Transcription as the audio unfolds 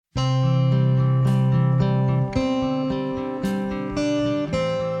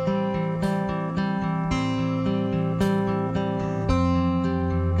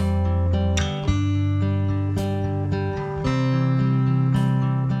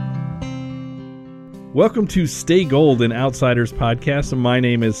Welcome to Stay Gold, an Outsiders podcast. My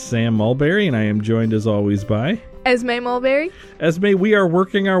name is Sam Mulberry, and I am joined as always by... Esme Mulberry. Esme, we are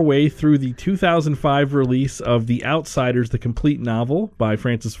working our way through the 2005 release of The Outsiders, the complete novel by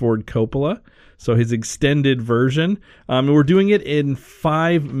Francis Ford Coppola. So his extended version. And we're doing it in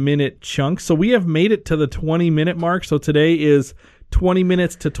 5-minute chunks. So we have made it to the 20-minute mark. So today is 20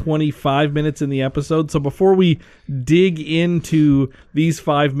 minutes to 25 minutes in the episode. So before we dig into these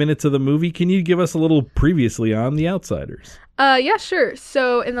 5 minutes of the movie, can you give us a little previously on The Outsiders? Yeah, sure.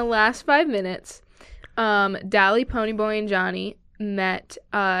 So in the last 5 minutes, Dally, Ponyboy, and Johnny met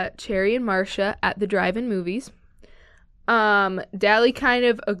Cherry and Marcia at the drive-in movies. Dally kind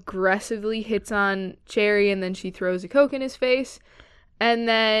of aggressively hits on Cherry, and then she throws a Coke in his face. And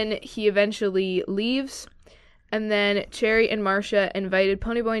then he eventually leaves. And then Cherry and Marcia invited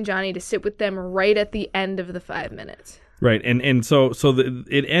Ponyboy and Johnny to sit with them right at the end of the 5 minutes. Right, and so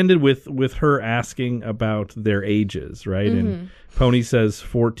it ended with her asking about their ages, right? Mm-hmm. And Pony says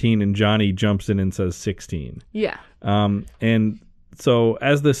 14, and Johnny jumps in and says 16. Yeah. And so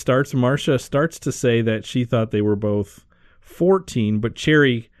as this starts, Marcia starts to say that she thought they were both 14, but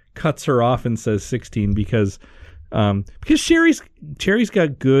Cherry cuts her off and says 16 because Cherry's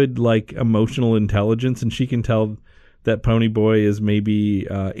got good like emotional intelligence, and she can tell that Ponyboy is maybe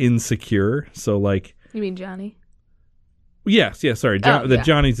insecure. So like, you mean Johnny? Yes. Sorry, that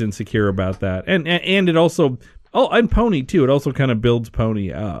Johnny's insecure about that, and it also and Pony too. It also kind of builds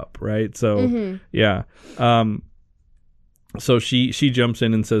Pony up, right? So yeah. So she jumps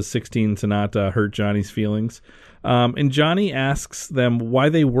in and says 16 to not hurt Johnny's feelings. And Johnny asks them why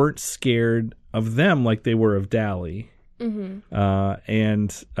they weren't scared of them like they were of Dally. Mm-hmm.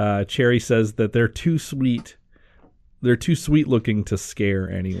 And Cherry says that they're too sweet. They're too sweet looking to scare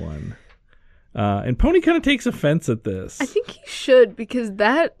anyone. And Pony kind of takes offense at this. I think he should, because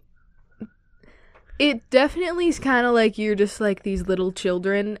it definitely is kind of like you're just like these little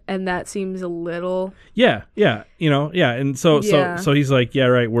children, and that seems a little... Yeah. And so he's like, yeah,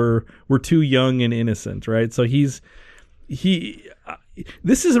 right, we're too young and innocent, right? So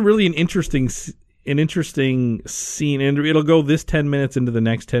this is really an interesting scene, and it'll go this 10 minutes into the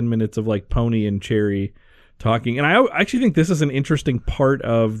next 10 minutes of like Pony and Cherry talking. And I actually think this is an interesting part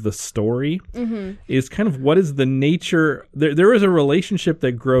of the story, is kind of what is the nature... There is a relationship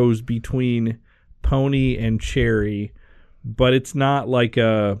that grows between Pony and Cherry, but it's not like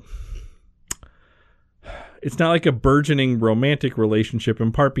a burgeoning romantic relationship,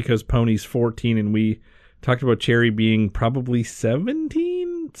 in part because Pony's 14 and we talked about Cherry being probably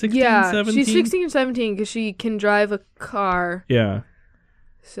 16, 17. She's 16 or 17 because she can drive a car. Yeah.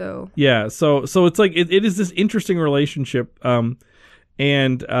 So it's like it is this interesting relationship, so you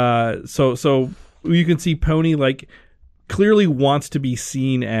can see Pony like clearly wants to be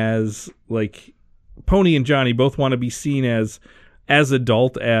seen as like Pony and Johnny both want to be seen as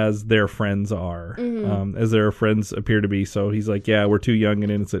adult as their friends are, as their friends appear to be. So he's like, yeah, we're too young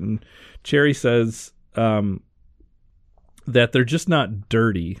and innocent. And Cherry says that they're just not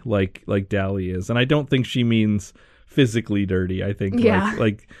dirty like Dally is, and I don't think she means physically dirty. I think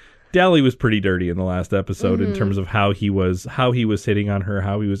like Dally was pretty dirty in the last episode in terms of how he was hitting on her,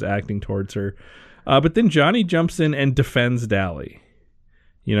 how he was acting towards her. But then Johnny jumps in and defends Dally.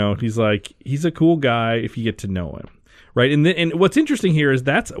 You know, he's like, he's a cool guy if you get to know him, right? And what's interesting here is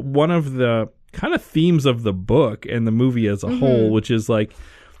that's one of the kind of themes of the book and the movie as a whole, which is like,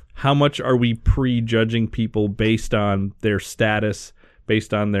 how much are we prejudging people based on their status,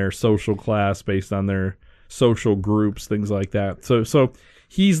 based on their social class, based on their social groups, things like that. So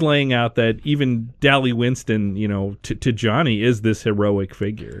he's laying out that even Dally Winston, you know, to Johnny is this heroic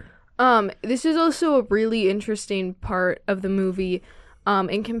figure. This is also a really interesting part of the movie,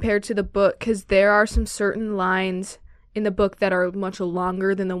 and compared to the book, because there are some certain lines in the book that are much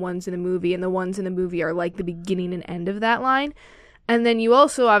longer than the ones in the movie, and the ones in the movie are like the beginning and end of that line. And then you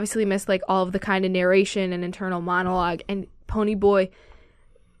also obviously miss like all of the kind of narration and internal monologue, and Ponyboy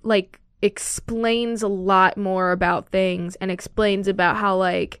like explains a lot more about things and explains about how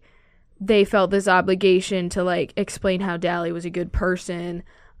like they felt this obligation to like explain how Dally was a good person.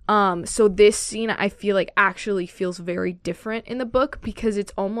 So this scene I feel like actually feels very different in the book, because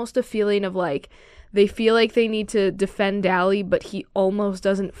it's almost a feeling of like they feel like they need to defend Dally, but he almost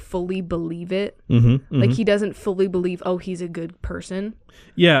doesn't fully believe it. Like he doesn't fully believe, oh, he's a good person.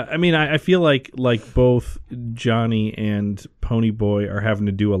 Yeah, I mean, I feel like both Johnny and Ponyboy are having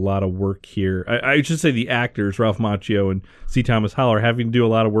to do a lot of work here. I should say the actors, Ralph Macchio and C. Thomas Howell, are having to do a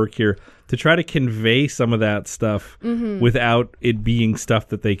lot of work here to try to convey some of that stuff without it being stuff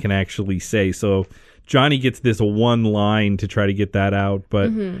that they can actually say. So Johnny gets this one line to try to get that out.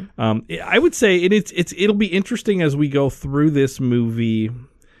 But I would say it'll be interesting as we go through this movie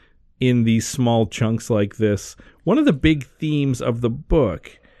in these small chunks like this. One of the big themes of the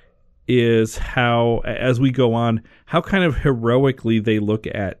book is how, as we go on, how kind of heroically they look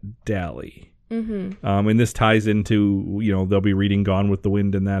at Dally. And this ties into, they'll be reading Gone with the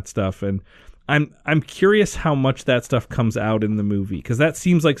Wind and that stuff. And I'm curious how much that stuff comes out in the movie, because that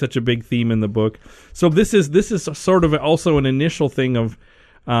seems like such a big theme in the book. So this is sort of also an initial thing of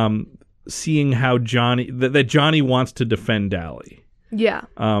seeing how that Johnny wants to defend Dally. Yeah.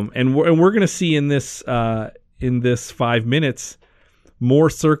 And we're going to see in this 5 minutes more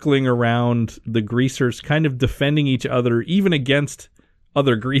circling around the greasers kind of defending each other, even against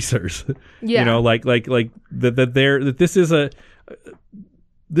other greasers. Yeah. That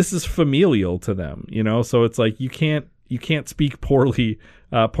this is familial to them, so it's like you can't speak poorly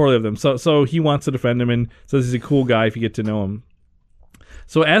of them. So he wants to defend him and says he's a cool guy if you get to know him.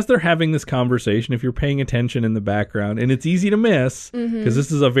 So as they're having this conversation, if you're paying attention in the background, and it's easy to miss because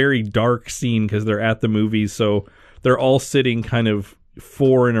this is a very dark scene because they're at the movies, so they're all sitting kind of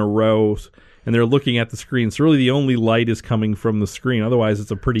 4 in a row and they're looking at the screen. So really the only light is coming from the screen. Otherwise,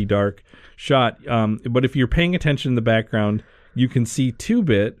 it's a pretty dark shot. But if you're paying attention in the background, you can see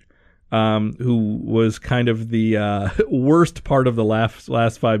Two-Bit, who was kind of the worst part of the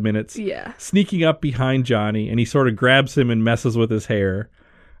last 5 minutes, sneaking up behind Johnny, and he sort of grabs him and messes with his hair,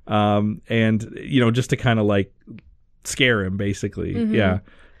 and just to kind of like scare him, basically.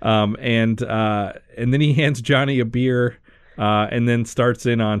 And then he hands Johnny a beer, and then starts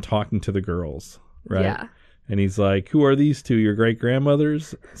in on talking to the girls, right? Yeah. And he's like, "Who are these two? Your great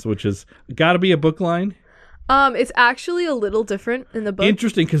grandmothers?" Which is got to be a book line. It's actually a little different in the book.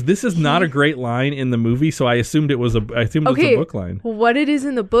 Interesting, because this is not a great line in the movie, so I assumed it was a book line. What it is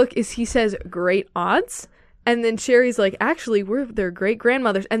in the book is he says great aunts, and then Sherry's like, actually, we're their great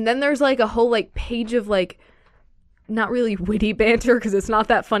grandmothers. And then there's like a whole like page of like, not really witty banter because it's not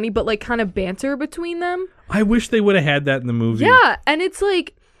that funny, but like kind of banter between them. I wish they would have had that in the movie. Yeah, and it's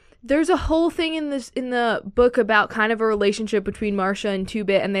like there's a whole thing in the book about kind of a relationship between Marcia and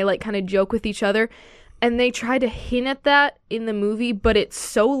Two-Bit, and they like kind of joke with each other. And they try to hint at that in the movie, but it's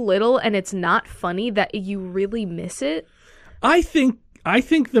so little and it's not funny that you really miss it. I think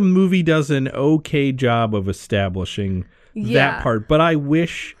the movie does an okay job of establishing that part, but I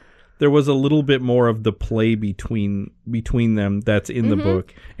wish there was a little bit more of the play between them that's in the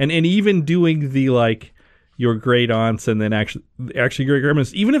book. And even doing the like your great aunts and then actually great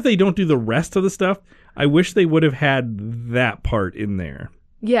grandmas, even if they don't do the rest of the stuff, I wish they would have had that part in there.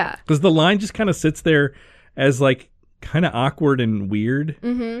 Yeah. Because the line just kind of sits there as like kind of awkward and weird.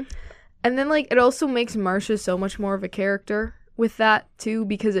 And then like it also makes Marcia so much more of a character with that too,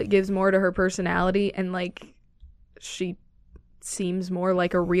 because it gives more to her personality, and like she seems more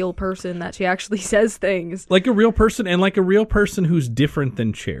like a real person, that she actually says things. Like a real person, and like a real person who's different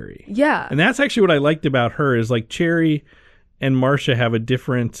than Cherry. Yeah. And that's actually what I liked about her, is like Cherry and Marcia have a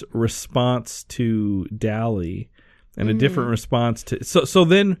different response to Dally. And a different response to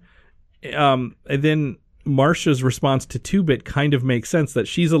then Marcia's response to Two-Bit kind of makes sense, that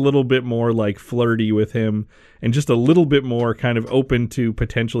she's a little bit more like flirty with him and just a little bit more kind of open to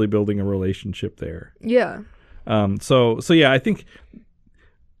potentially building a relationship there. Yeah. So yeah, I think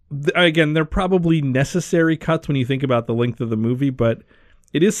again, they're probably necessary cuts when you think about the length of the movie, but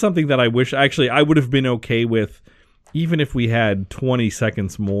it is something that I wish I would have been okay with, even if we had 20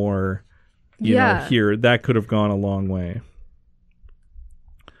 seconds more. You know, here, that could have gone a long way.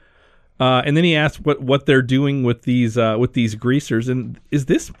 And then he asked what they're doing with these greasers. And is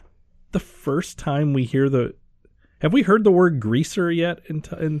this the first time we hear have we heard the word greaser yet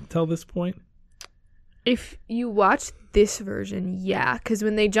until this point? If you watch this version, yeah. Because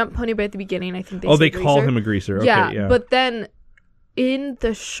when they jump Pony Bear at the beginning, I think they call him a greaser. Okay, yeah. But then in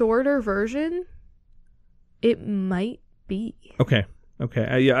the shorter version, it might be. Okay.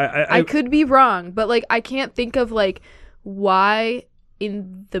 I could be wrong, but like I can't think of like why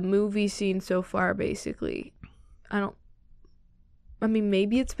in the movie scene so far. Basically,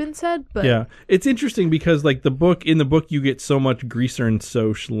 maybe it's been said, but yeah, it's interesting because like in the book you get so much greaser and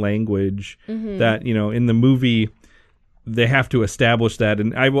soch language that in the movie they have to establish that,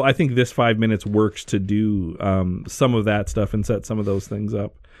 and I think this 5 minutes works to do some of that stuff and set some of those things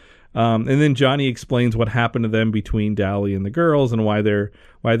up. And then Johnny explains what happened to them between Dally and the girls and why they're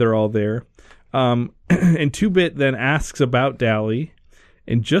all there. And Two-Bit then asks about Dally,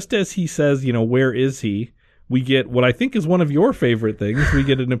 and just as he says, where is he? We get what I think is one of your favorite things. We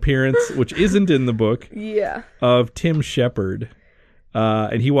get an appearance, which isn't in the book, of Tim Shepard.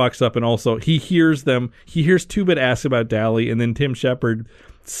 And he walks up and also he hears them. He hears Two-Bit ask about Dally, and then Tim Shepard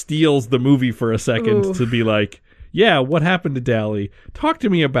steals the movie for a second to be like, yeah, what happened to Dally? Talk to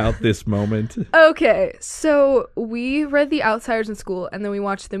me about this moment. Okay, so we read The Outsiders in school, and then we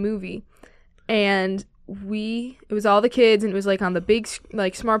watched the movie. And it was all the kids, and it was like on the big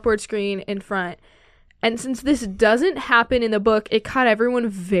like smartboard screen in front. And since this doesn't happen in the book, it caught everyone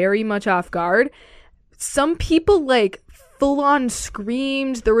very much off guard. Some people like full on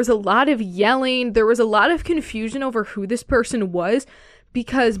screamed. There was a lot of yelling. There was a lot of confusion over who this person was,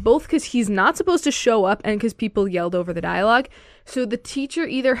 because he's not supposed to show up and because people yelled over the dialogue. So the teacher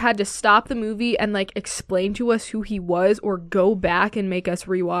either had to stop the movie and like explain to us who he was, or go back and make us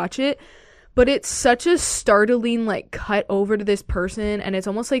rewatch it. But it's such a startling like cut over to this person, and it's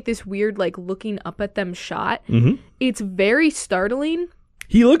almost like this weird like looking up at them shot. Mm-hmm. It's very startling.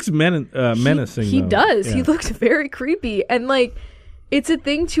 He looks menacing. He does. Yeah. He looks very creepy. And like, it's a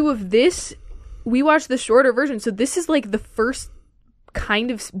thing too of this. We watched the shorter version, so this is like the first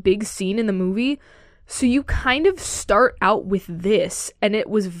kind of big scene in the movie. So you kind of start out with this, and it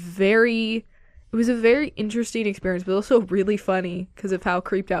was a very interesting experience, but also really funny because of how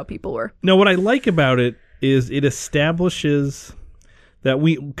creeped out people were. No, what I like about it is it establishes that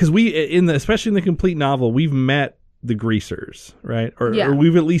especially in the complete novel, we've met the Greasers, right? Or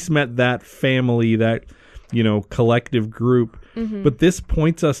we've at least met that family, that, collective group. Mm-hmm. But this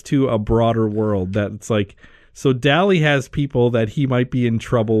points us to a broader world that's like, so Dally has people that he might be in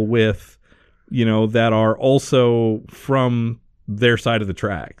trouble with, that are also from their side of the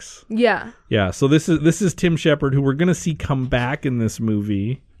tracks. Yeah. Yeah. So this is Tim Shepard, who we're going to see come back in this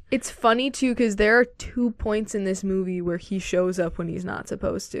movie. It's funny, too, because there are 2 points in this movie where he shows up when he's not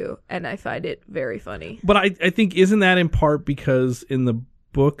supposed to, and I find it very funny. But I think, isn't that in part because in the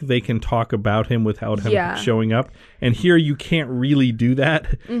book they can talk about him without him showing up? And here you can't really do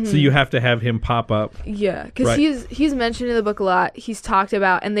that, so you have to have him pop up. Yeah, because he's mentioned in the book a lot. He's talked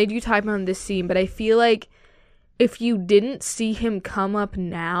about, and they do talk about in this scene, but I feel like if you didn't see him come up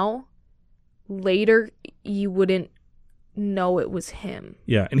now, later you wouldn't know it was him.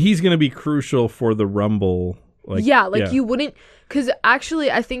 Yeah, and he's going to be crucial for the Rumble. You wouldn't, because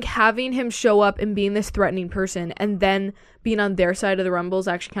actually I think having him show up and being this threatening person and then being on their side of the Rumble is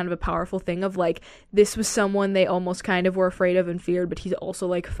actually kind of a powerful thing of like, this was someone they almost kind of were afraid of and feared, but he's also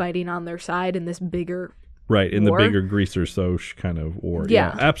like fighting on their side in this bigger in war. The bigger Greaser Soch kind of war.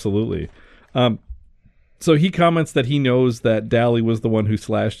 Yeah, absolutely. So he comments that he knows that Dally was the one who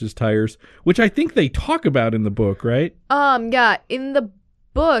slashed his tires, which I think they talk about in the book, right? Yeah. In the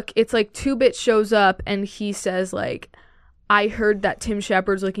book, it's like Two-Bit shows up and he says like, I heard that Tim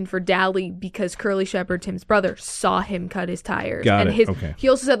Shepard's looking for Dally because Curly Shepard, Tim's brother, saw him cut his tires. Okay. He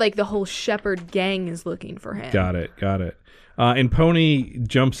also said like the whole Shepard gang is looking for him. Got it. And Pony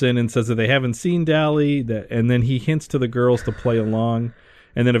jumps in and says that they haven't seen Dally, and then he hints to the girls to play along.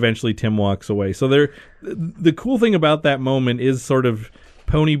 And then eventually Tim walks away. So the cool thing about that moment is sort of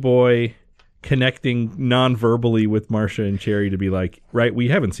Pony Boy connecting non-verbally with Marcia and Cherry to be like, right, we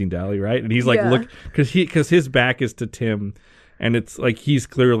haven't seen Dally, right? And he's like, look, because his back is to Tim, and it's like he's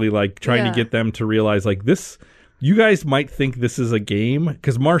clearly like trying to get them to realize like this, you guys might think this is a game,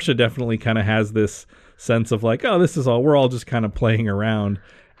 because Marcia definitely kind of has this sense of like, oh, we're all just kind of playing around,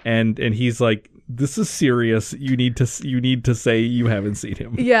 and he's like, this is serious. You need to say you haven't seen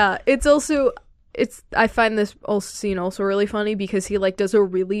him. Yeah, I find this scene also really funny because he like does a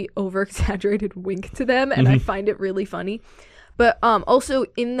really over exaggerated wink to them, and I find it really funny. But also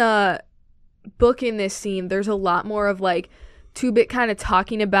in the book, in this scene, there's a lot more of like Two-Bit kind of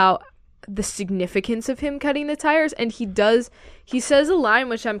talking about the significance of him cutting the tires, and he says a line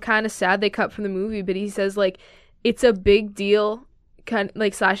which I'm kind of sad they cut from the movie, but he says like, it's a big deal kind of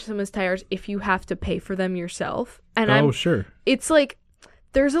like slashing someone's tires if you have to pay for them yourself. And sure. It's like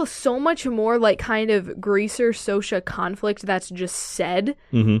there's so much more like kind of Greaser Socha conflict that's just said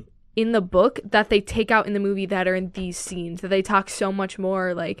in the book that they take out in the movie that are in these scenes, that they talk so much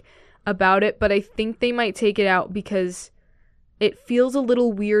more like about it. But I think they might take it out because it feels a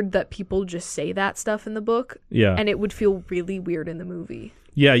little weird that people just say that stuff in the book. Yeah. And it would feel really weird in the movie.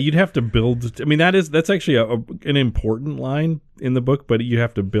 Yeah, you'd have to build. I mean, that's actually an important line in the book, but you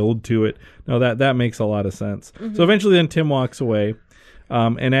have to build to it. No, that makes a lot of sense. Mm-hmm. So eventually, then Tim walks away,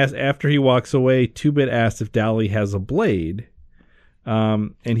 and after he walks away, Two-Bit asks if Dally has a blade,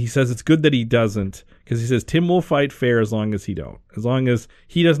 and he says it's good that he doesn't, because he says Tim will fight fair as long as he don't. As long as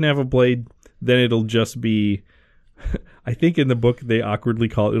he doesn't have a blade, then it'll just be I think in the book they awkwardly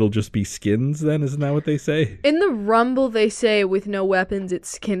call it'll just be skins then, isn't that what they say? In the Rumble they say with no weapons it's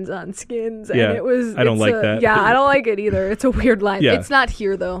skins on skins. And yeah, I don't like that. Yeah, I don't like it either. It's a weird line. Yeah. It's not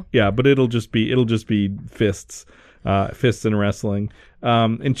here though. Yeah, but it'll just be fists. Fists in wrestling.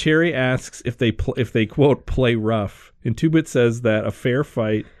 And Cherry asks if they quote play rough. And Two-Bit says that a fair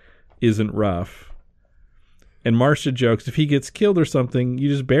fight isn't rough. And Marcia jokes, if he gets killed or something, you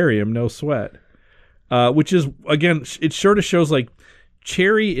just bury him, no sweat. Which is, again, it sort of shows like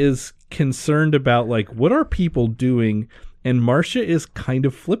Cherry is concerned about like what are people doing, and Marcia is kind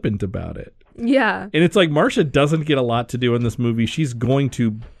of flippant about it. Yeah. And it's like Marcia doesn't get a lot to do in this movie. She's going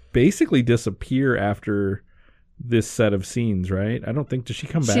to basically disappear after this set of scenes, right? I don't think, does she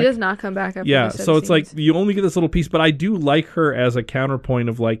come back? She does not come back after this set so of it's scenes. like you only get this little piece, but I do like her as a counterpoint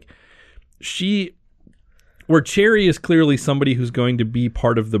of like where Cherry is clearly somebody who's going to be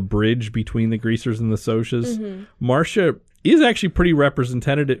part of the bridge between the Greasers and the Socs. Mm-hmm. Marcia is actually pretty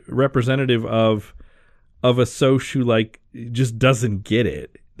representative of a Soc who like just doesn't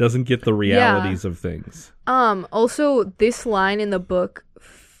get the realities of things. Also this line in the book,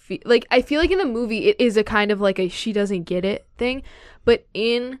 like I feel like in the movie it is a kind of like a she doesn't get it thing, but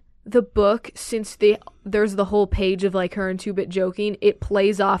in the book, since there's the whole page of like her and Two-Bit joking, it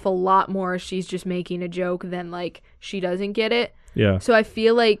plays off a lot more as she's just making a joke than like she doesn't get it. Yeah. So I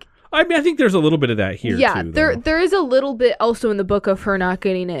feel like I think there's a little bit of that here too. There is a little bit also in the book of her not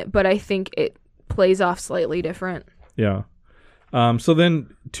getting it, but I think it plays off slightly different. Yeah. So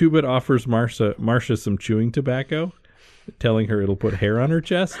then Two-Bit offers Marcia some chewing tobacco, telling her it'll put hair on her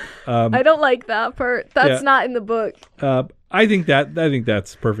chest. I don't like that part. That's not in the book. I think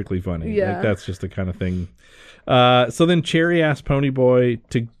that's perfectly funny. Yeah. Like, that's just the kind of thing. So then Cherry asks Ponyboy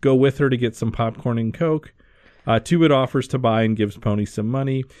to go with her to get some popcorn and Coke. Two-Bit offers to buy and gives Pony some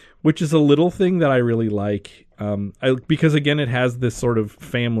money, which is a little thing that I really like. Because again, it has this sort of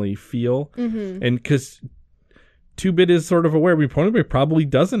family feel. Mm-hmm. And because Two-Bit is sort of aware, Ponyboy probably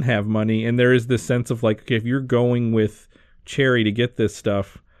doesn't have money, and there is this sense of like, okay, if you're going with Cherry to get this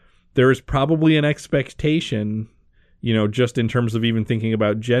stuff, there is probably an expectation, just in terms of even thinking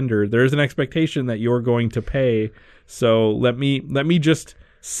about gender, there is an expectation that you're going to pay. So let me just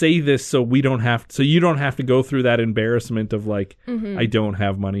say this so you don't have to go through that embarrassment of like, mm-hmm. I don't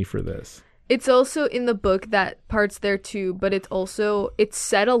have money for this. It's also in the book, that part's there too, but it's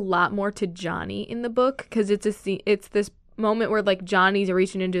said a lot more to Johnny in the book, because it's this moment where like Johnny's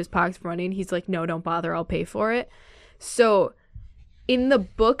reaching into his pockets for money and he's like, no, don't bother, I'll pay for it. So in the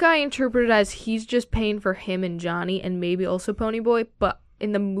book I interpret it as he's just paying for him and Johnny and maybe also Ponyboy, but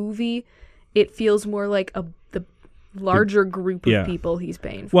in the movie it feels more like the larger group of people he's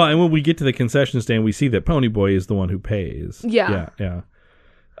paying for. Well, and when we get to the concession stand, we see that Ponyboy is the one who pays. Yeah.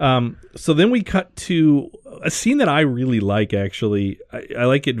 So then we cut to a scene that I really like, actually. I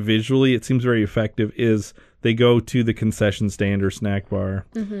like it visually. It seems very effective, is they go to the concession stand or snack bar.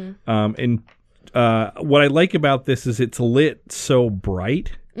 Mm-hmm. What I like about this is it's lit so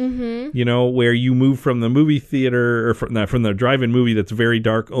bright, mm-hmm. Where you move from the movie theater or from the drive-in movie that's very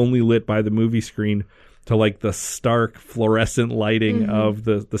dark, only lit by the movie screen, to like the stark fluorescent lighting mm-hmm. of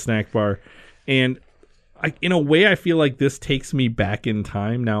the snack bar. And in a way, I feel like this takes me back in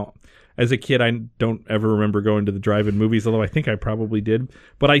time. Now, as a kid, I don't ever remember going to the drive-in movies, although I think I probably did.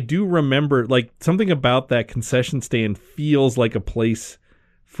 But I do remember, like, something about that concession stand feels like a place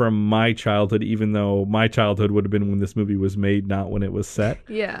from my childhood, even though my childhood would have been when this movie was made, not when it was set.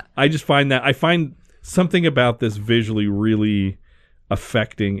 Yeah. I find something about this visually really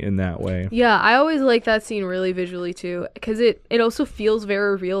affecting in that way. Yeah, I always like that scene really visually, too, because it also feels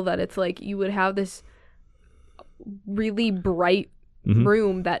very real that it's like you would have this really bright mm-hmm.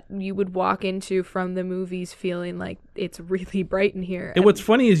 room that you would walk into from the movies feeling like it's really bright in here. And what's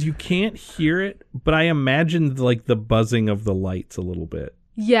funny is you can't hear it, but I imagine like the buzzing of the lights a little bit.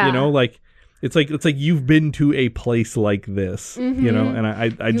 Yeah. Like it's like you've been to a place like this, mm-hmm. and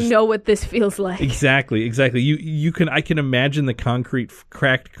I just know what this feels like. Exactly. I can imagine the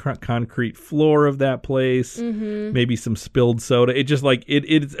cracked concrete floor of that place, mm-hmm. maybe some spilled soda. It just like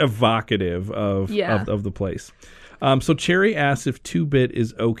it's evocative of the place. So Cherry asks if Two-Bit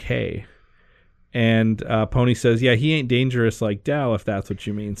is okay, and Pony says, "Yeah, he ain't dangerous like Dal, if that's what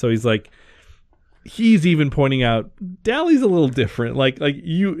you mean." So he's even pointing out Dally's a little different.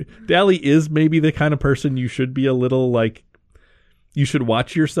 Dally is maybe the kind of person you should be a little like, you should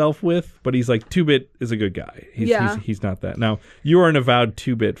watch yourself with, but he's like, Two-Bit is a good guy. He's not that. Now, you are an avowed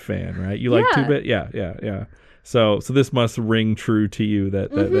Two-Bit fan, right? You like Two-Bit? Yeah. So this must ring true to you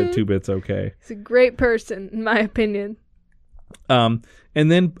that mm-hmm. Two-Bit's okay. He's a great person, in my opinion. And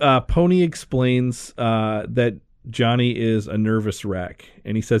then Pony explains that Johnny is a nervous wreck.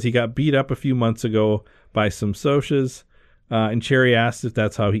 And he says he got beat up a few months ago by some Socs. And Cherry asks if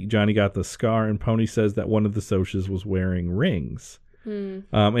that's how Johnny got the scar. And Pony says that one of the Socs was wearing rings. And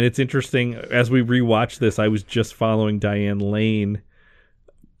it's interesting, as we rewatch this, I was just following Diane Lane's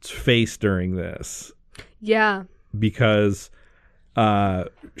face during this. Yeah. Because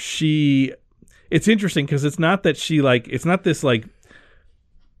it's interesting because it's not that she it's not this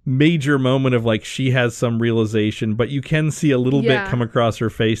major moment of she has some realization, but you can see a little bit come across her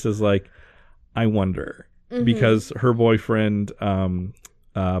face as I wonder. Because her boyfriend,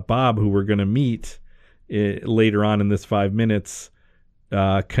 Bob, who we're going to meet later on in this 5 minutes,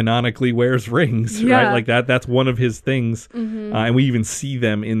 canonically wears rings, right? That's one of his things. And we even see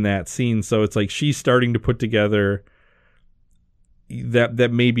them in that scene. So it's she's starting to put together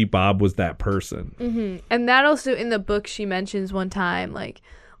that maybe Bob was that person. And that also in the book she mentions one time,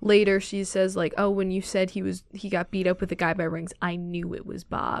 later she says oh, when you said he got beat up with a guy by rings, I knew it was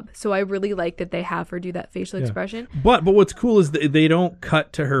Bob. So I really like that they have her do that facial expression. But what's cool is they don't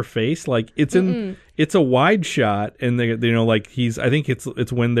cut to her face. It's a wide shot, and I think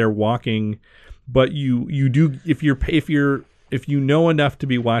it's when they're walking, but you do if you know enough to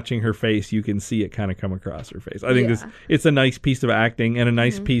be watching her face, you can see it kind of come across her face. I think it's a nice piece of acting and a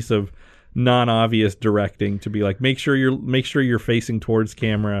nice piece of non-obvious directing to be make sure you're facing towards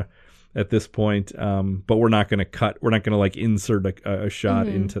camera at this point, but we're not going to insert a shot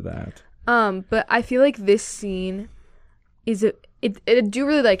into that. But I feel like this scene I do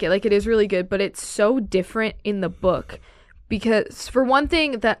really like it. It is really good, but it's so different in the book because for one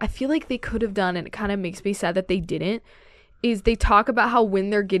thing that I feel like they could have done, and it kind of makes me sad that they didn't, is they talk about how when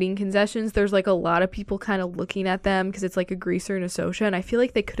they're getting concessions, there's a lot of people kind of looking at them because it's a greaser and a Soc, and I feel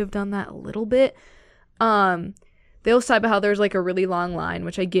like they could have done that a little bit. They also talk about how there's a really long line,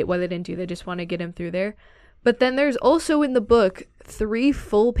 which I get why they didn't do. They just want to get him through there. But then there's also in the book 3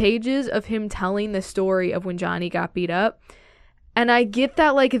 full pages of him telling the story of when Johnny got beat up. And I get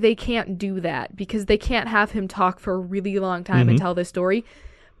that they can't do that because they can't have him talk for a really long time and tell this story.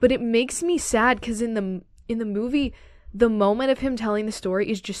 But it makes me sad because in the movie, the moment of him telling the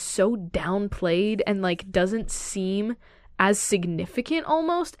story is just so downplayed and doesn't seem as significant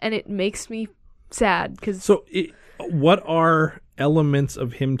almost, and it makes me sad because. So, what are elements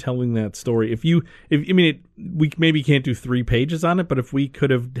of him telling that story? We maybe can't do 3 pages on it, but if we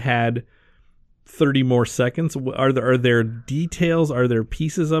could have had 30 more seconds, are there details? Are there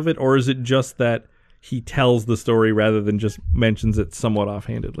pieces of it, or is it just that he tells the story rather than just mentions it somewhat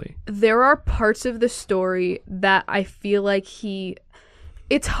offhandedly? There are parts of the story that I feel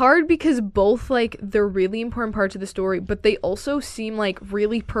it's hard because both they're really important parts of the story, but they also seem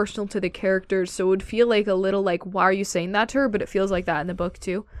really personal to the characters. So it would feel a little why are you saying that to her? But it feels like that in the book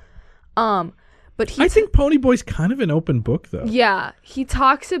too. But I think Ponyboy's kind of an open book though. Yeah. He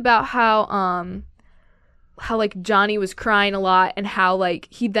talks about how Johnny was crying a lot, and how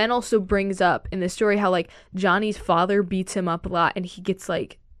he then also brings up in the story how Johnny's father beats him up a lot, and he gets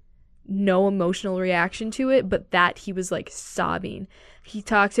no emotional reaction to it, but that he was sobbing. He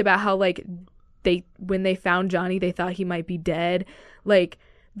talks about how when they found Johnny, they thought he might be dead.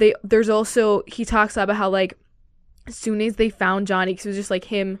 There's also, he talks about how as soon as they found Johnny, because it was just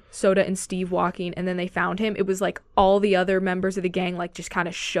him, Soda, and Steve walking, and then they found him, it was all the other members of the gang just kind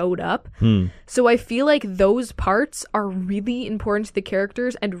of showed up. So I feel those parts are really important to the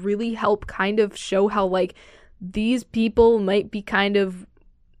characters and really help kind of show how these people might be kind of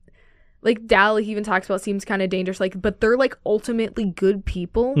Dally, he even talks about, seems kind of dangerous, but they're ultimately good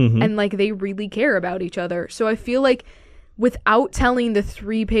people, and they really care about each other. So I feel without telling the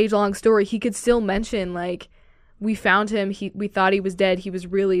 3-page long story, he could still mention we found him, we thought he was dead, he was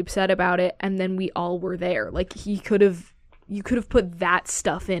really upset about it, and then we all were there. You could have put that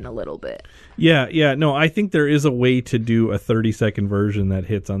stuff in a little bit. Yeah. No, I think there is a way to do a 30-second version that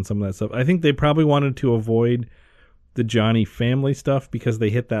hits on some of that stuff. I think they probably wanted to avoid the Johnny family stuff because they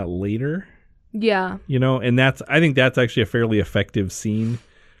hit that later. Yeah. And I think that's actually a fairly effective scene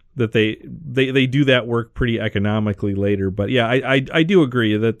that they do that work pretty economically later. But yeah, I do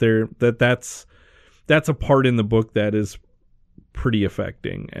agree that that's a part in the book that is pretty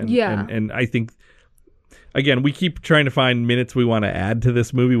affecting. And I think, again, we keep trying to find minutes we want to add to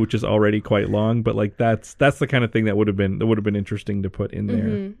this movie, which is already quite long, but that's the kind of thing that would have been interesting to put in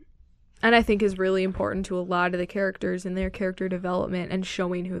there. And I think is really important to a lot of the characters and their character development and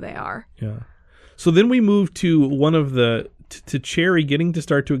showing who they are. Yeah. So then we move to to Cherry getting to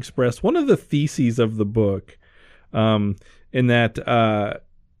start to express one of the theses of the book, in that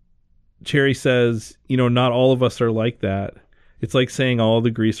Cherry says, not all of us are like that. It's like saying all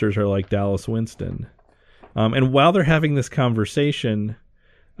the greasers are like Dallas Winston. And while they're having this conversation,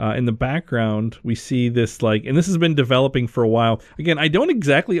 in the background, we see this and this has been developing for a while. Again, I don't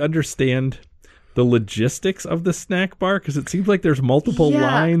exactly understand the logistics of the snack bar because it seems like there's multiple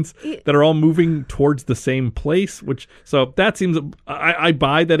lines that are all moving towards the same place, so that seems, I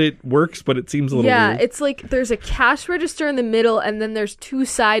buy that it works, but it seems a little weird. It's like there's a cash register in the middle and then there's two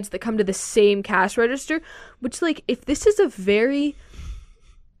sides that come to the same cash register, which if this is a very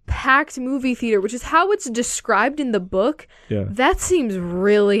packed movie theater, which is how it's described in the book, that seems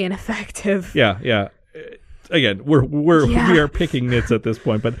really ineffective. Again, we are picking nits at this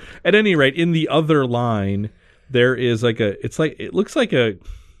point, but at any rate, in the other line, there is it looks like a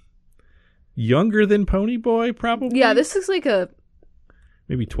younger than Ponyboy, probably. Yeah, this looks like a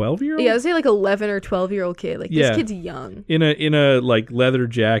maybe 12-year-old. Yeah, I'd say 11 or 12-year-old kid. This kid's young. In a leather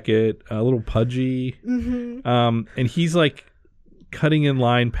jacket, a little pudgy, and he's cutting in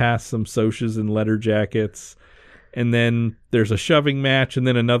line past some Socs and leather jackets, and then there's a shoving match, and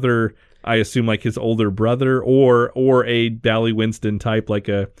then another. I assume his older brother or a Bally Winston type,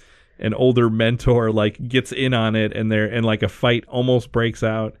 an older mentor, gets in on it, and a fight almost breaks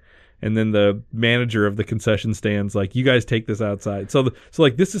out, and then the manager of the concession stands you guys take this outside. So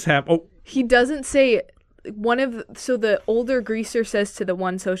this is happening. Oh, he doesn't say. The older greaser says to the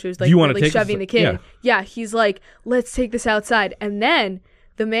one Soc who's you really shoving the kid. Yeah, he's let's take this outside, and then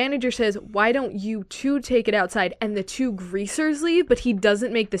the manager says, why don't you two take it outside? And the two greasers leave, but he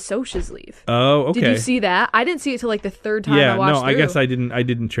doesn't make the Socs leave. Oh, okay. Did you see that? I didn't see it till the third time I watched through. I guess I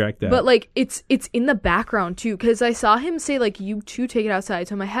didn't track that. But it's in the background too, because I saw him say you two take it outside.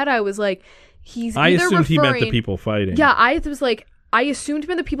 So in my head I was he's I either assumed he meant the people fighting. Yeah, I was I assumed he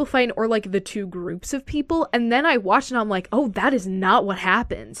meant the people fighting or the two groups of people. And then I watched and I'm oh, that is not what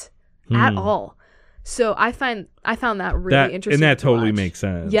happens at all. So I found that really interesting. And that totally makes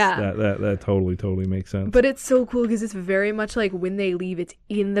sense. Yeah. That totally makes sense. But it's so cool because it's very much when they leave, it's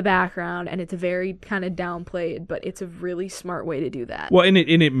in the background and it's very kind of downplayed, but it's a really smart way to do that. Well, and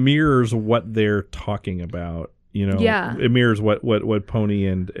it mirrors what they're talking about, Yeah. It mirrors what Pony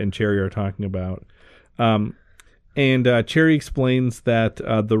and Cherry are talking about. And Cherry explains that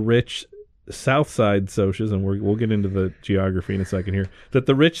the rich South Side Socs, and we'll get into the geography in a second here, that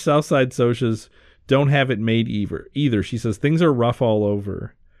the rich South Side Socs don't have it made either. She says things are rough all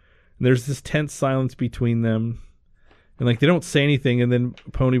over. And there's this tense silence between them. And they don't say anything. And then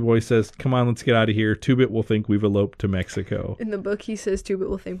Ponyboy says, come on, let's get out of here. Two-Bit will think we've eloped to Mexico. In the book, he says Two-Bit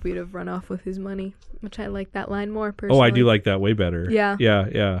will think we'd have run off with his money, which I like that line more personally. Oh, I do like that way better. Yeah.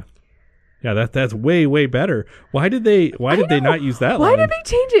 Yeah, that's way better. Why did they not use that line? Why did they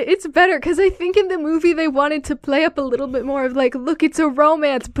change it? It's better because I think in the movie they wanted to play up a little bit more of look, it's a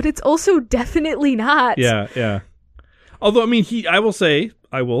romance, but it's also definitely not. Yeah. Although I will say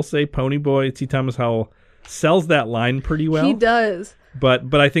Ponyboy T. Thomas Howell sells that line pretty well. He does.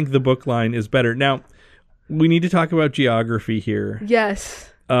 But I think the book line is better. Now, we need to talk about geography here.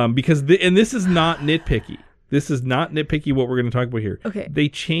 Yes. Because this is not nitpicky. This is not nitpicky what we're going to talk about here. Okay. They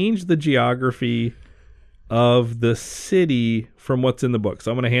changed the geography of the city from what's in the book. So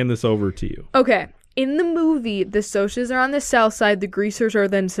I'm going to hand this over to you. Okay. In the movie, the Socs are on the south side. The greasers are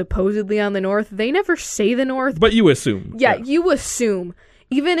then supposedly on the north. They never say the north. But you assume. Yeah, you assume.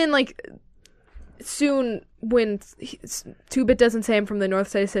 Even in soon when Two-Bit doesn't say I'm from the north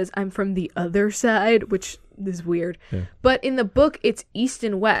side, he says I'm from the other side, which is weird. Yeah. But in the book, it's east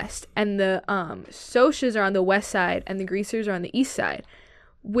and west, and the Socs are on the west side, and the greasers are on the east side.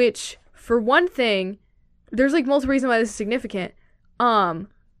 Which, for one thing, there's multiple reasons why this is significant.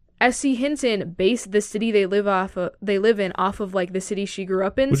 S.C. Hinton based the city they live in off of the city she grew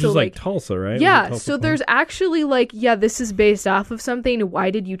up in. Which is Tulsa, right? Yeah. Tulsa so there's actually this is based off of something.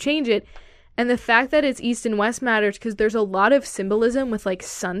 Why did you change it? And the fact that it's east and west matters because there's a lot of symbolism with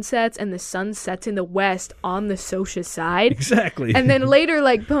sunsets, and the sun sets in the west on the Socs side. Exactly. And then later,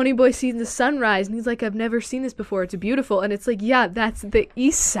 Ponyboy sees the sunrise, and he's I've never seen this before. It's beautiful. And it's yeah, that's the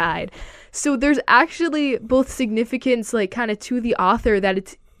east side. So there's actually both significance, kind of to the author that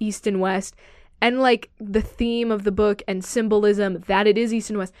it's east and west, and the theme of the book and symbolism that it is east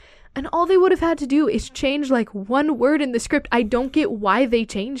and west. And all they would have had to do is change one word in the script. I don't get why they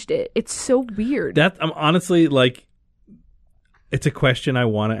changed it. It's so weird. That I'm honestly it's a question I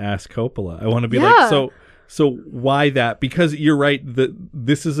want to ask Coppola. I want to be so why that? Because you're right.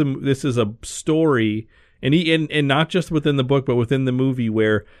 This is a story, and not just within the book, but within the movie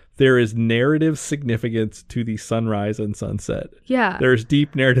where there is narrative significance to the sunrise and sunset. Yeah, there's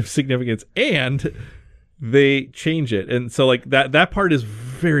deep narrative significance, and they change it, and so that part is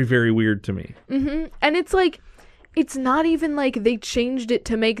very, very weird to me. Mm-hmm. And it's it's not even like they changed it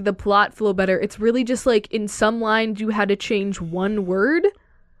to make the plot flow better. It's really just like in some lines you had to change one word.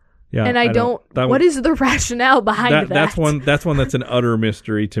 Yeah, and I don't what is the rationale behind that? That's one that's an utter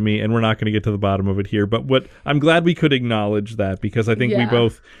mystery to me, and we're not going to get to the bottom of it here. But I'm glad we could acknowledge that, because I think we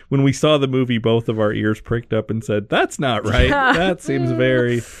both, when we saw the movie, both of our ears pricked up and said, "That's not right. Yeah. That seems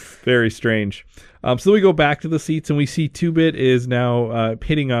very, very strange." So we go back to the seats, and we see Two-Bit is now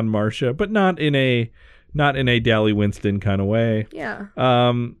hitting on Marcia, but not in a Dally Winston kind of way. Yeah.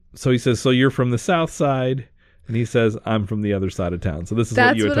 So he says, "So you're from the South Side." And he says, "I'm from the other side of town." So this is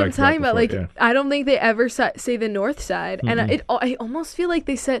what you had talked about. That's what I'm talking about. Like, yeah. I don't think they ever say the North Side, and I almost feel like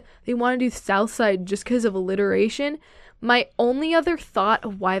they said they want to do South Side just because of alliteration. My only other thought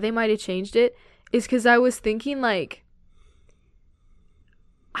of why they might have changed it is because I was thinking, like,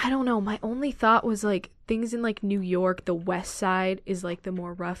 I don't know. My only thought was like things in like New York, the West Side is like the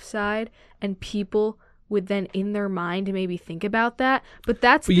more rough side, and people would then in their mind maybe think about that, but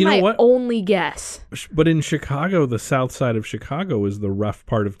that's my only guess. But in Chicago, the South Side of Chicago is the rough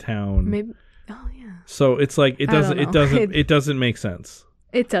part of town. Maybe. Oh yeah. So it's like it doesn't make sense.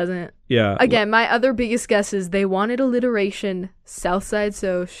 It doesn't. Yeah. Again, my other biggest guess is they wanted alliteration. South Side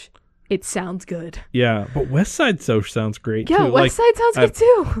Soch. It sounds good. Yeah, but West Side Soch sounds great too. Yeah, West Side sounds good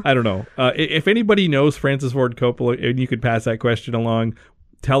too. I don't know. If anybody knows Francis Ford Coppola and you could pass that question along,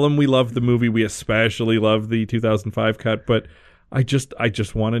 tell him we love the movie. We especially love the 2005 cut, but I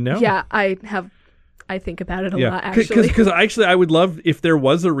just want to know. Yeah, I think about it a lot, actually. Because actually, I would love if there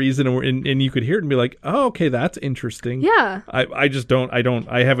was a reason and you could hear it and be like, oh, okay, that's interesting. Yeah. I just don't.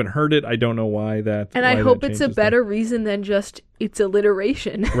 I haven't heard it. I don't know why that. And I hope it's a better reason than just it's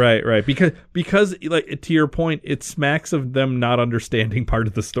alliteration. Right. Because like to your point, it smacks of them not understanding part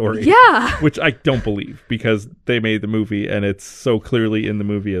of the story. Yeah. Which I don't believe, because they made the movie and it's so clearly in the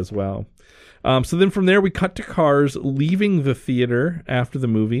movie as well. So then from there we cut to cars leaving the theater after the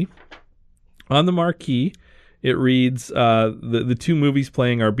movie. On the marquee, it reads, the two movies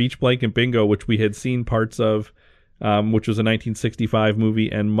playing are Beach Blanket Bingo, which we had seen parts of, which was a 1965 movie,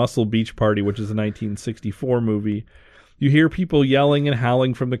 and Muscle Beach Party, which is a 1964 movie. You hear people yelling and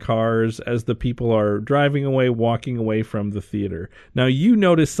howling from the cars as the people are driving away, walking away from the theater. Now, you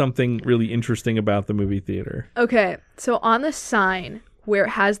noticed something really interesting about the movie theater. Okay, so on the sign where it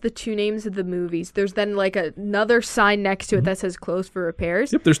has the two names of the movies, there's then like another sign next to it that says closed for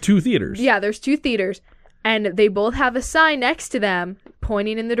repairs. Yep, there's two theaters. Yeah, there's two theaters. And they both have a sign next to them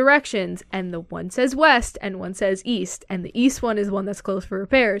pointing in the directions. And the one says west and one says east. And the east one is one that's closed for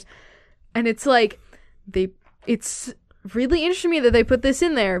repairs. And it's like, it's really interesting to me that they put this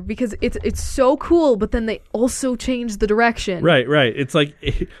in there, because it's so cool, but then they also change the direction. Right. It's like,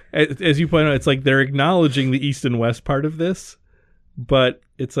 as you point out, it's like they're acknowledging the east and west part of this. But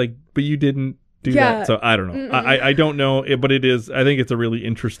it's like, but you didn't do that. So I don't know. I don't know, but it is. I think it's a really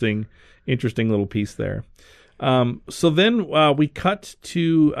interesting little piece there. So then we cut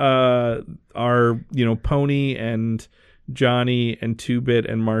to our Pony and Johnny and Two-Bit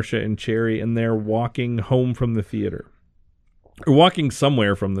and Marcia and Cherry, and they're walking home from the theater. Or walking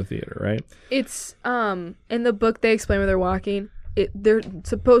somewhere from the theater, right? It's in the book they explain where they're walking. They're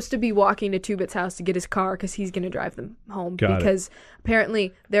supposed to be walking to Two-Bit's house to get his car because he's going to drive them home. Because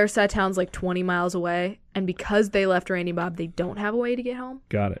apparently their side of town's like 20 miles away. And because they left Randy Bob, they don't have a way to get home.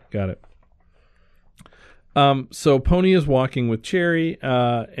 Got it. So Pony is walking with Cherry,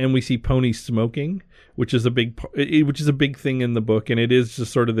 and we see Pony smoking, which is a big thing in the book. And it is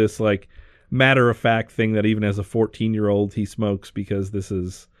just sort of this like matter-of-fact thing that even as a 14-year-old he smokes, because this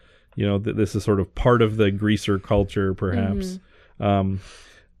is, this is sort of part of the greaser culture, perhaps.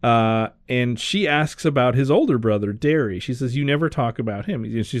 And she asks about his older brother, Derry. She says, you never talk about him.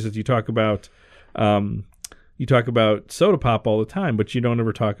 She says, you talk about Soda Pop all the time, but you don't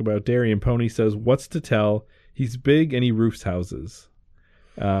ever talk about Derry. And Pony says, what's to tell? He's big and he roofs houses.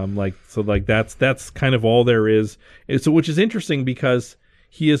 That's kind of all there is. So, which is interesting because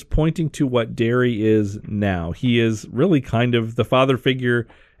he is pointing to what Derry is now. He is really kind of the father figure,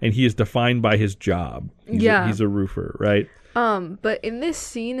 and he is defined by his job. He's a roofer, right? But in this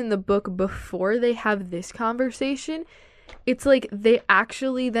scene in the book, before they have this conversation, it's like they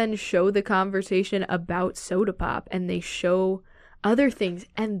actually then show the conversation about Soda Pop, and they show other things.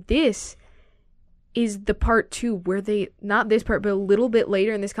 And this is the part too where not this part, but a little bit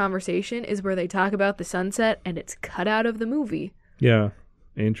later in this conversation is where they talk about the sunset, and it's cut out of the movie. Yeah.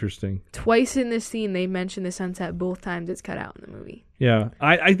 Interesting. Twice in this scene, they mention the sunset. Both times it's cut out in the movie. Yeah.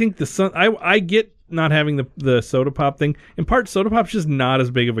 I think the sun... I get not having the Soda Pop thing. In part, Soda Pop's just not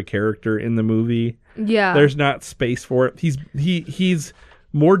as big of a character in the movie. Yeah. There's not space for it. He's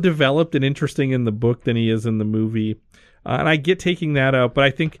more developed and interesting in the book than he is in the movie. And I get taking that out, but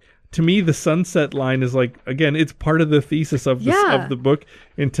I think to me the sunset line is like, again, it's part of the thesis of the book,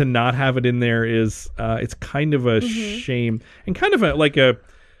 and to not have it in there is it's kind of a shame and kind of like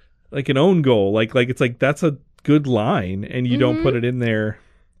an own goal. Like it's like that's a good line and you don't put it in there.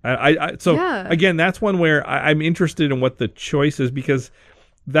 Again, that's one where I'm interested in what the choice is, because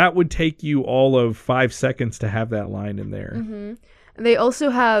that would take you all of 5 seconds to have that line in there. Mm-hmm. And they also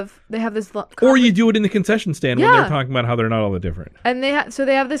have this or you do it in the concession stand when they're talking about how they're not all that different. And they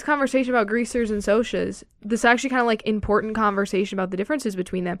have this conversation about greasers and socias. This actually kind of like important conversation about the differences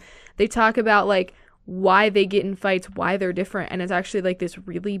between them. They talk about like why they get in fights, why they're different, and it's actually like this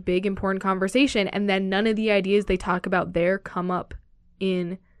really big important conversation. And then none of the ideas they talk about there come up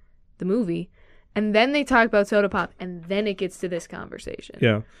in the movie, and then they talk about soda pop, and then it gets to this conversation.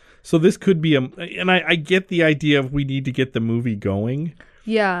 Yeah. So this could be and I get the idea of we need to get the movie going.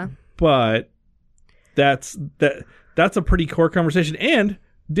 Yeah. But that's a pretty core conversation, and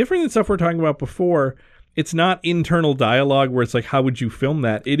different than stuff we're talking about before. It's not internal dialogue where it's like, how would you film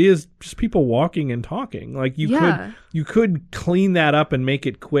that? It is just people walking and talking. Like you could clean that up and make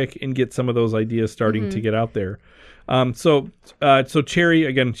it quick and get some of those ideas starting to get out there. So Cherry,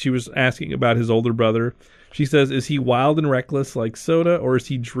 again, she was asking about his older brother. She says, is he wild and reckless like Soda, or is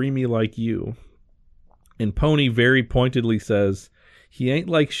he dreamy like you? And Pony very pointedly says, he ain't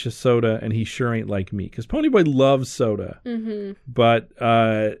like Soda, and he sure ain't like me. Because Ponyboy loves Soda. Mm-hmm. But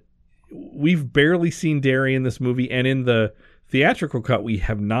we've barely seen Derry in this movie, and in the theatrical cut, we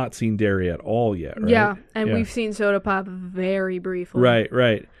have not seen Derry at all yet, right? Yeah, and we've seen Soda Pop very briefly.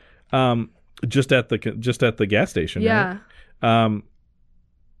 Right. Just at the gas station. Yeah. Right?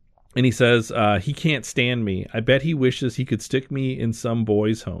 And he says, he can't stand me. I bet he wishes he could stick me in some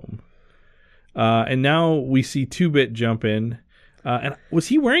boy's home. And now we see 2-Bit jump in. And was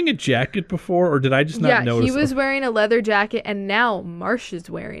he wearing a jacket before, or did I just not notice? Yeah, he was wearing a leather jacket, and now Marsh is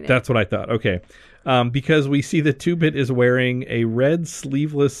wearing it. That's what I thought. Okay. Because we see that 2-Bit is wearing a red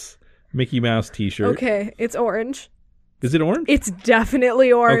sleeveless Mickey Mouse t-shirt. Okay, it's orange. Is it orange? It's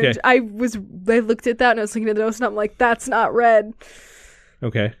definitely orange. Okay. I looked at that and I was looking at the notes and I'm like, that's not red.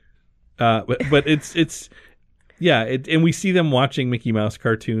 Okay. But it's and we see them watching Mickey Mouse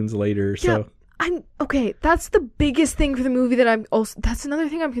cartoons later. So okay. That's the biggest thing for the movie that that's another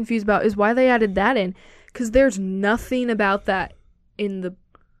thing I'm confused about, is why they added that in, because there's nothing about that in the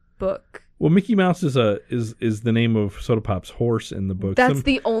book. Well, Mickey Mouse is the name of Soda Pop's horse in the book. That's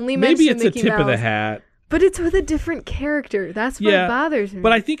the only mention. Maybe it's Mickey a tip Mouse. of the hat. But it's with a different character. That's what bothers me.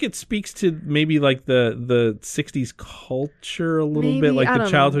 But I think it speaks to maybe like the 60s culture a little bit, like the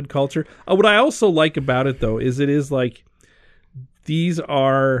childhood culture. What I also like about it, though, is it is like these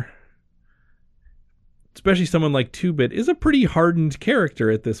are, especially someone like 2-Bit, is a pretty hardened character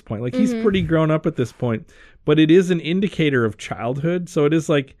at this point. Like he's pretty grown up at this point. But it is an indicator of childhood. So it is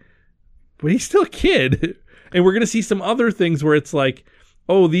like, but he's still a kid. And we're going to see some other things where it's like,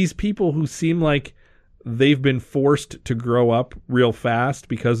 oh, these people who seem like they've been forced to grow up real fast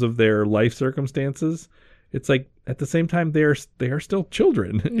because of their life circumstances. It's like at the same time they are still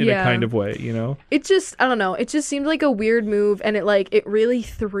children in a kind of way, you know? It just, I don't know. It just seemed like a weird move, and it really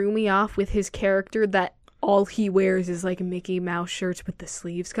threw me off with his character that all he wears is like Mickey Mouse shirts with the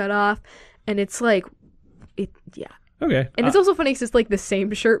sleeves cut off, and it's like Okay. And it's also funny because it's like the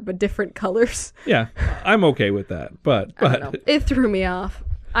same shirt but different colors. Yeah, I'm okay with that, but I don't know. It threw me off.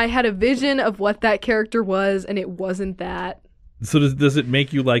 I had a vision of what that character was, and it wasn't that. So does it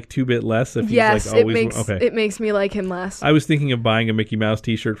make you like 2-Bit less? If yes, he's like always, it makes me like him less. I was thinking of buying a Mickey Mouse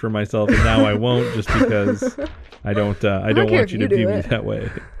t-shirt for myself, and now I won't, just because I don't want you to view me that way.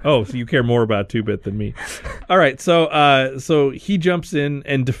 Oh, so you care more about 2-Bit than me. All right, so he jumps in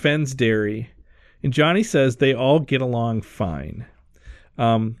and defends Derry, and Johnny says they all get along fine,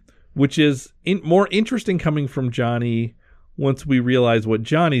 which is more interesting coming from Johnny once we realize what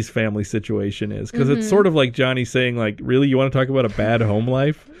Johnny's family situation is, because it's sort of like Johnny saying, like, really, you want to talk about a bad home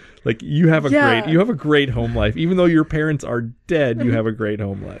life? Like, you have a great home life. Even though your parents are dead, you have a great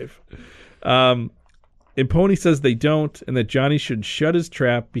home life. And Pony says they don't, and that Johnny should shut his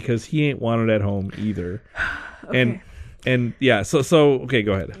trap because he ain't wanted at home either. Okay. And yeah, so okay,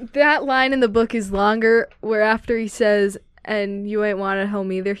 go ahead. That line in the book is longer, where after he says, and you ain't wanted at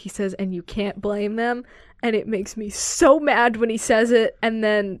home either, he says, and you can't blame them. And it makes me so mad when he says it, and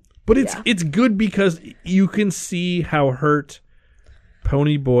then... But it's good because you can see how hurt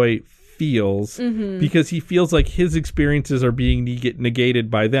Ponyboy feels, because he feels like his experiences are being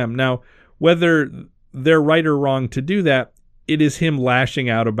negated by them. Now, whether they're right or wrong to do that, it is him lashing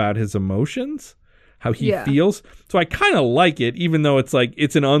out about his emotions. how he feels. So I kind of like it, even though it's like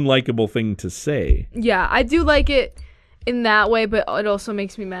it's an unlikable thing to say. Yeah, I do like it in that way, but it also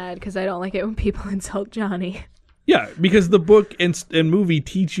makes me mad because I don't like it when people insult Johnny. Yeah, because the book and movie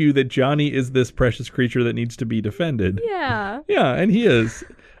teach you that Johnny is this precious creature that needs to be defended. Yeah. Yeah, and he is.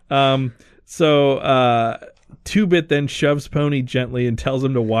 So Two-Bit then shoves Pony gently and tells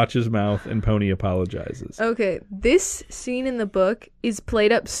him to watch his mouth, and Pony apologizes. Okay, this scene in the book is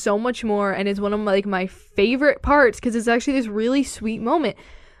played up so much more and is one of my favorite parts because it's actually this really sweet moment.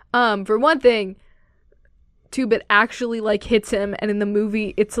 For one thing, Two-Bit actually hits him, and in the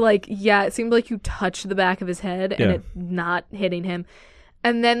movie it's it seemed like you touched the back of his head and it's not hitting him.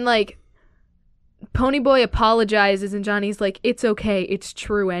 And then Ponyboy apologizes and Johnny's like, it's okay, it's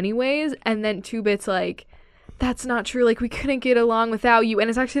true anyways. And then Two-Bit's like, that's not true, we couldn't get along without you. And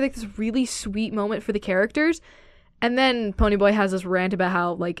it's actually this really sweet moment for the characters. And then Ponyboy has this rant about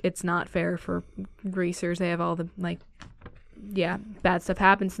how it's not fair for greasers, they have all the bad stuff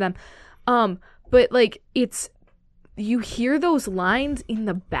happens to them. But it's, you hear those lines in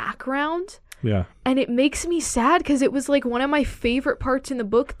the background. Yeah. And it makes me sad because it was one of my favorite parts in the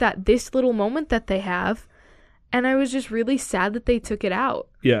book, that this little moment that they have. And I was just really sad that they took it out.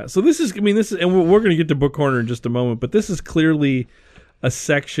 Yeah. So this is, and we're going to get to Book Corner in just a moment, but this is clearly a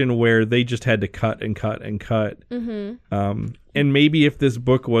section where they just had to cut and cut and cut. Mm-hmm. And maybe if this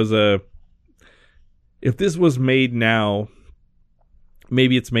book was if this was made now,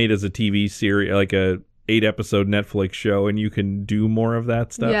 maybe it's made as a TV series, like a 8-episode Netflix show, and you can do more of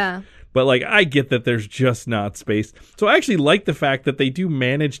that stuff. Yeah. But I get that there's just not space. So I actually like the fact that they do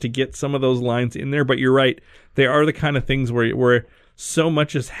manage to get some of those lines in there. But you're right, they are the kind of things where so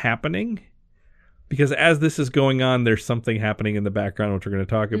much is happening. Because as this is going on, there's something happening in the background, which we're going to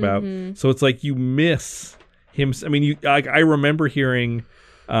talk about. Mm-hmm. So it's you miss him. I mean, I remember hearing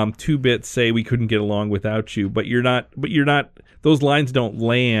Two-Bit say, "We couldn't get along without you," but you're not. Those lines don't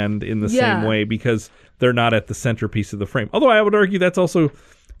land in the same way because they're not at the centerpiece of the frame. Although I would argue that's also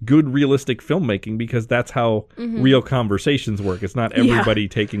good realistic filmmaking, because that's how real conversations work. It's not everybody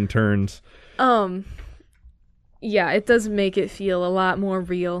taking turns. Yeah, it does make it feel a lot more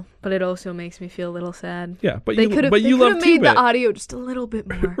real, but it also makes me feel a little sad. Yeah, but they could have made the audio just a little bit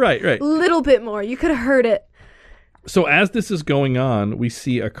more. Right. A little bit more. You could have heard it. So as this is going on, we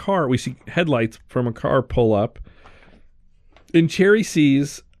see headlights from a car pull up, and Cherry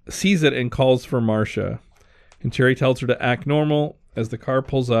sees it and calls for Marcia. And Cherry tells her to act normal. As the car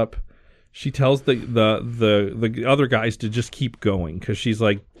pulls up, she tells the other guys to just keep going, because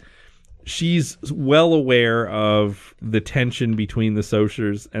she's well aware of the tension between the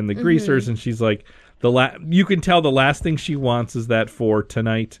Sochers and the Greasers, and she's like, you can tell the last thing she wants is that for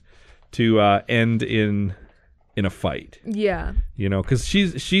tonight to end in a fight. Yeah. Because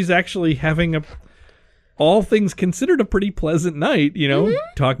she's actually having all things considered, a pretty pleasant night,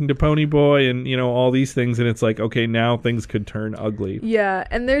 talking to Ponyboy and, all these things. And it's okay, now things could turn ugly. Yeah.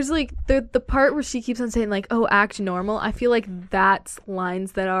 And there's the part where she keeps on saying oh, act normal. I feel like that's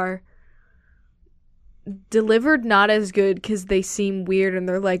lines that are delivered not as good because they seem weird and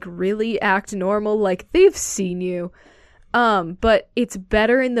they're really act normal. They've seen you. But it's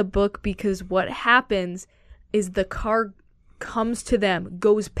better in the book because what happens is the car comes to them,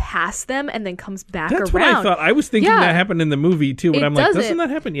 goes past them, and then comes back around. That's what I thought. I was thinking that happened in the movie too, but I'm doesn't that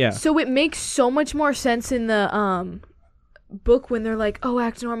happen? Yeah. So it makes so much more sense in the book when they're oh,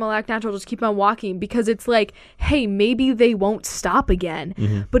 act normal, act natural, just keep on walking, because it's hey, maybe they won't stop again.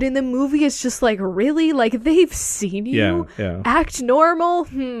 Mm-hmm. But in the movie, it's just really? They've seen you? Yeah. Act normal?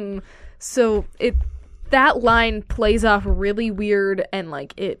 So that line plays off really weird, and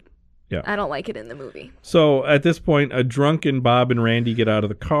yeah. I don't like it in the movie. So at this point, a drunken Bob and Randy get out of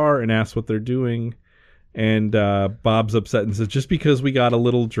the car and ask what they're doing. And Bob's upset and says, just because we got a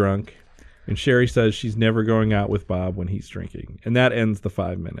little drunk. And Sherry says she's never going out with Bob when he's drinking. And that ends the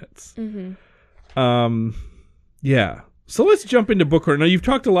 5 minutes. Mm-hmm. Yeah. So let's jump into Book Corner. Now, you've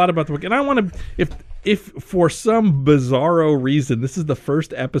talked a lot about the book. And I want to, if for some bizarro reason, this is the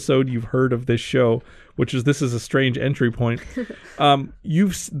first episode you've heard of this show, this is a strange entry point.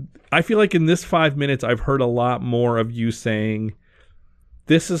 I feel like in this 5 minutes, I've heard a lot more of you saying,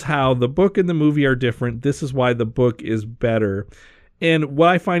 this is how the book and the movie are different. This is why the book is better. And what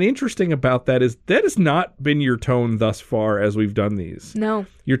I find interesting about that is that has not been your tone thus far as we've done these. No.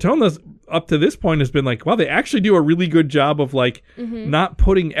 Your tone up to this point has been wow, they actually do a really good job of not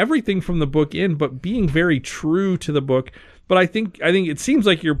putting everything from the book in, but being very true to the book. But I think it seems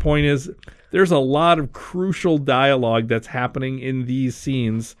like your point is there's a lot of crucial dialogue that's happening in these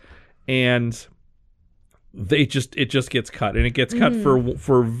scenes, and it just gets cut, and it gets cut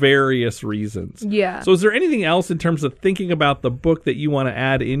for various reasons. Yeah. So is there anything else in terms of thinking about the book that you want to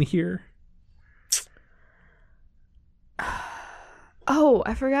add in here? Oh,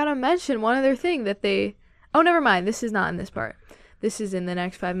 I forgot to mention one other thing that they... Oh, never mind. This is not in this part. This is in the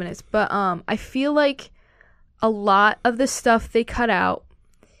next 5 minutes. But I feel like a lot of the stuff they cut out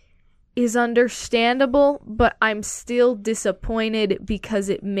is understandable, but I'm still disappointed because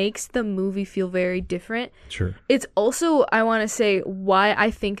it makes the movie feel very different. Sure. It's also, I want to say, why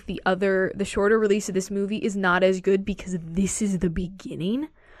I think the shorter release of this movie is not as good, because this is the beginning.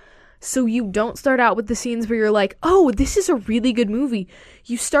 So you don't start out with the scenes where you're like, oh, this is a really good movie.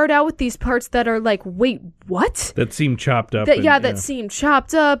 You start out with these parts that are like, wait, what? That seem chopped up. That seem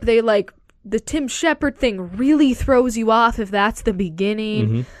chopped up. They like, the Tim Shepard thing really throws you off if that's the beginning.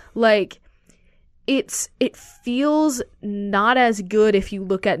 Mm-hmm. Like, it feels not as good if you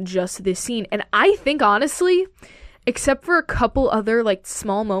look at just this scene. And I think, honestly, except for a couple other, like,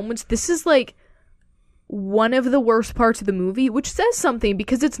 small moments, this is, like, one of the worst parts of the movie, which says something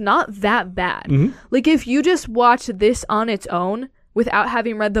because it's not that bad. Mm-hmm. Like, if you just watch this on its own without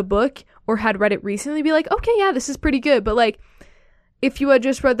having read the book or had read it recently, be like, okay, yeah, this is pretty good. But, like, if you had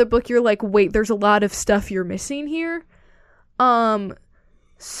just read the book, you're like, wait, there's a lot of stuff you're missing here.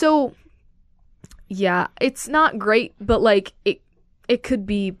 So, yeah, it's not great, but, like, it could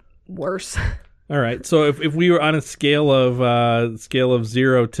be worse. All right. So if we were on a scale of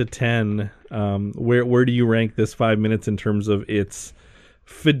 0 to 10, where do you rank this 5 minutes in terms of its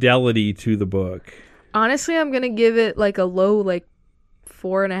fidelity to the book? Honestly, I'm gonna give it like a low, like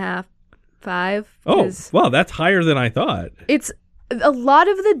 4.5, 5. Oh, wow, that's higher than I thought. It's a lot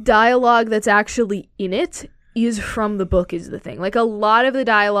of the dialogue that's actually in it is from the book, is the thing. Like, a lot of the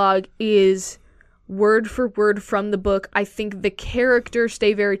dialogue is word for word from the book. I think the characters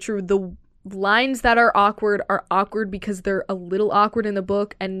stay very true. The lines that are awkward because they're a little awkward in the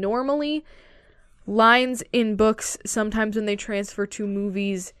book, and normally lines in books, sometimes when they transfer to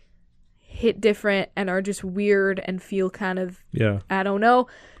movies, hit different and are just weird and feel kind of, I don't know.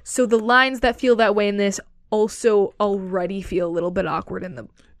 So the lines that feel that way in this also already feel a little bit awkward in the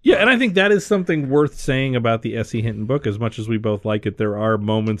Yeah, and I think that is something worth saying about the S.E. Hinton book. As much as we both like it, there are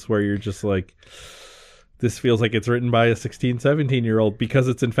moments where you're just like, this feels like it's written by a 16, 17-year-old, because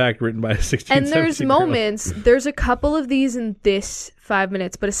it's in fact written by a 16, and there's 17-year-old. moments, there's a couple of these in this 5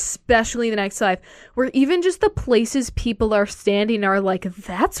 minutes, but especially the next 5, where even just the places people are standing are like,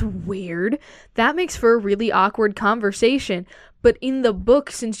 that's weird. That makes for a really awkward conversation. But in the book,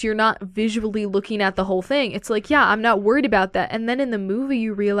 since you're not visually looking at the whole thing, it's like, yeah, I'm not worried about that. And then in the movie,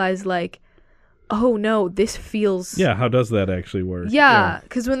 you realize, like, oh no, this feels... Yeah, how does that actually work? Yeah,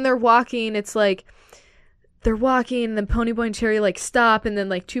 because when they're walking, it's like, they're walking, and then Ponyboy and Cherry, like, stop, and then,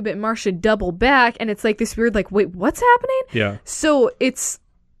 like, Two-Bit and Marcia double back, and it's like this weird, like, wait, what's happening? Yeah. So it's...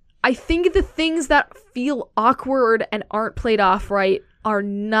 I think the things that feel awkward and aren't played off right are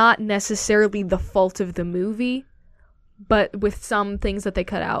not necessarily the fault of the movie, but with some things that they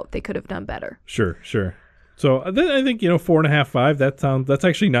cut out, they could have done better. Sure. So I think, 4.5, 5, that's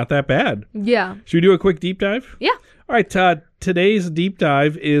actually not that bad. Yeah. Should we do a quick deep dive? Yeah. All right, today's deep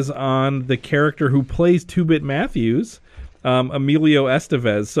dive is on the character who plays Two-Bit Matthews, Emilio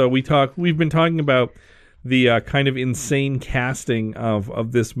Estevez. So we've been talking about the kind of insane casting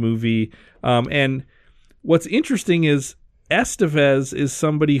of this movie. And what's interesting is Estevez is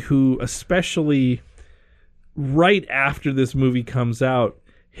somebody who, especially right after this movie comes out,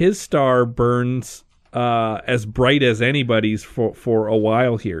 his star burns as bright as anybody's for a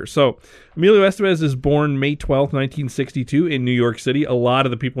while here. So Emilio Estevez is born May 12th, 1962 in New York City. A lot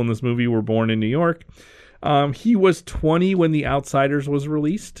of the people in this movie were born in New York. He was 20 when The Outsiders was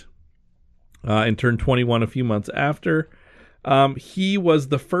released and turned 21 a few months after. He was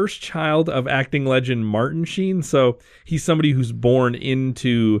the first child of acting legend Martin Sheen. So he's somebody who's born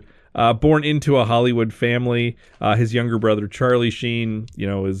into a Hollywood family. His younger brother Charlie Sheen,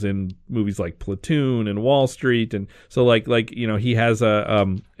 is in movies like Platoon and Wall Street, and so he has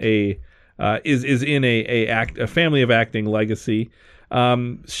is in a family of acting legacy.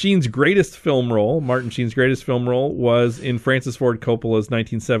 Martin Sheen's greatest film role was in Francis Ford Coppola's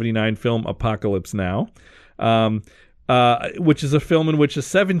 1979 film Apocalypse Now, which is a film in which a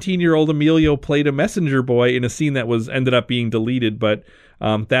 17-year-old Emilio played a messenger boy in a scene that ended up being deleted, but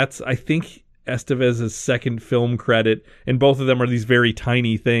that's, I think, Estevez's second film credit, and both of them are these very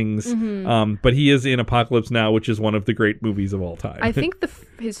tiny things. Mm-hmm. But he is in Apocalypse Now, which is one of the great movies of all time. I think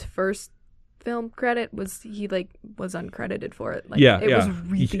his first film credit was was uncredited for it. It was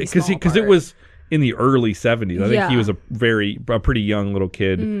really small because it was in the early 70s. I think he was a pretty young little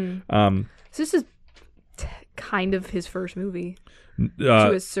kid. So this is kind of his first movie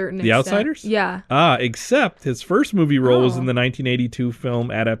to a certain extent. The Outsiders? Yeah. Except his first movie role was in the 1982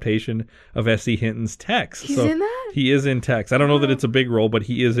 film adaptation of S.E. Hinton's Tex. He's in that? He is in Tex. I don't know that it's a big role, but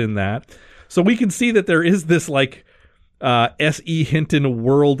he is in that. So we can see that there is this like S.E. Hinton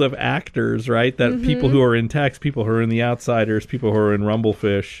world of actors, right? That people who are in Tex, people who are in The Outsiders, people who are in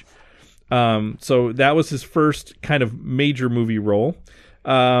Rumblefish. So that was his first kind of major movie role.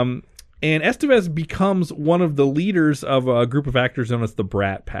 And Estevez becomes one of the leaders of a group of actors known as the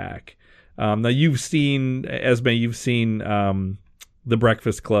Brat Pack. Now you've seen, Esme, The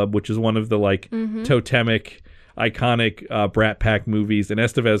Breakfast Club, which is one of the like totemic, iconic Brat Pack movies, and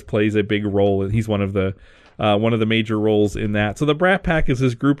Estevez plays a big role. He's one of the major roles in that. So the Brat Pack is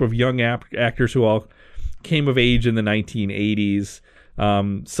this group of young actors who all came of age in the 1980s.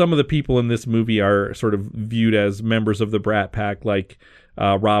 Some of the people in this movie are sort of viewed as members of the Brat Pack, like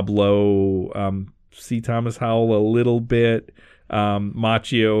Rob Lowe, C. Thomas Howell a little bit,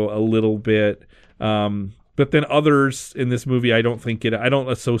 Macchio a little bit, but then others in this movie I don't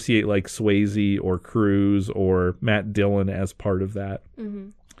associate like Swayze or Cruise or Matt Dillon as part of that.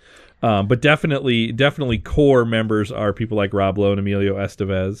 But definitely core members are people like Rob Lowe and Emilio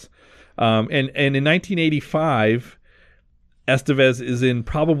Estevez. And in 1985, Estevez is in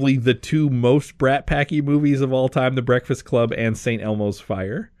probably the two most Brat Packy movies of all time, The Breakfast Club and St. Elmo's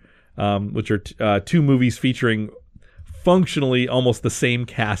Fire, which are two movies featuring functionally almost the same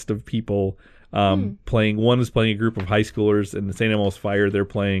cast of people playing. One is playing a group of high schoolers, and in St. Elmo's Fire, they're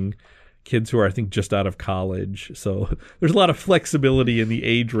playing kids who are, I think, just out of college. So there's a lot of flexibility in the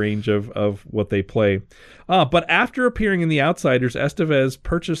age range of what they play. But after appearing in The Outsiders, Estevez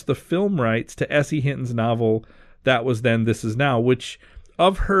purchased the film rights to S.E. Hinton's novel That Was Then, This Is Now, which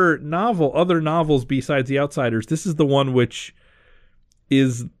of her other novels besides The Outsiders, this is the one which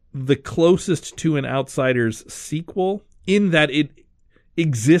is the closest to an Outsiders sequel in that it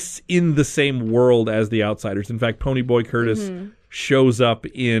exists in the same world as The Outsiders. In fact, Ponyboy Curtis shows up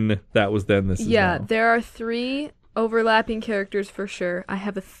in That Was Then, This Is Now. Yeah, there are 3 overlapping characters for sure. I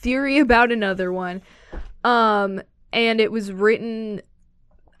have a theory about another one. And it was written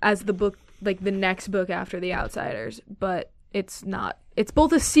as the book, like the next book after The Outsiders, but it's not. It's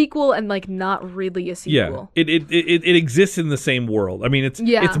both a sequel and like not really a sequel. Yeah, it exists in the same world. I mean,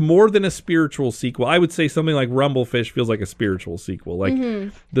 it's more than a spiritual sequel. I would say something like Rumblefish feels like a spiritual sequel, like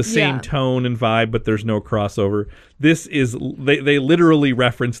the same tone and vibe, but there's no crossover. This is they literally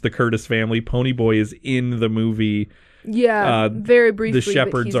reference the Curtis family. Ponyboy is in the movie. Yeah, very briefly. The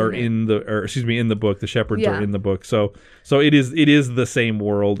shepherds are in the book. The shepherds are in the book. So it is the same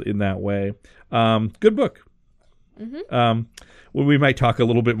world in that way. Good book. Well, we might talk a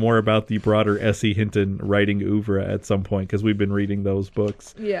little bit more about the broader S.E. Hinton writing oeuvre at some point because we've been reading those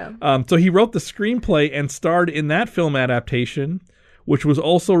books. Yeah. So he wrote the screenplay and starred in that film adaptation, which was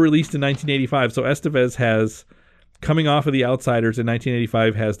also released in 1985. So Estevez has, coming off of The Outsiders in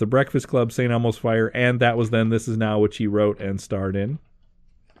 1985, has The Breakfast Club, St. Elmo's Fire, and That Was Then, This Is Now, which he wrote and starred in.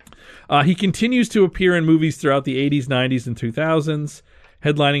 He continues to appear in movies throughout the 80s, 90s, and 2000s,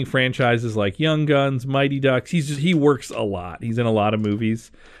 headlining franchises like Young Guns, Mighty Ducks. He works a lot. He's in a lot of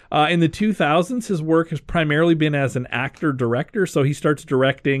movies. In the 2000s, his work has primarily been as an actor-director, so he starts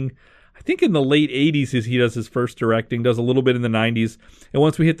directing, I think in the late 80s he does his first directing, does a little bit in the 90s, and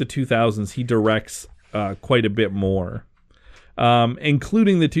once we hit the 2000s, he directs quite a bit more,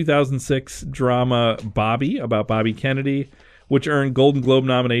 including the 2006 drama Bobby, about Bobby Kennedy, which earned Golden Globe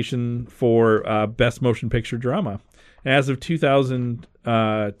nomination for Best Motion Picture Drama. And as of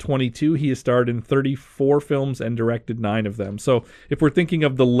 2022, he has starred in 34 films and directed 9 of them. So if we're thinking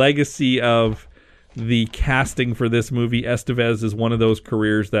of the legacy of the casting for this movie, Estevez is one of those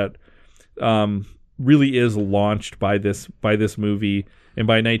careers that really is launched by this movie. And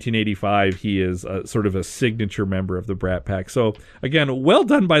by 1985, he is sort of a signature member of the Brat Pack. So again, well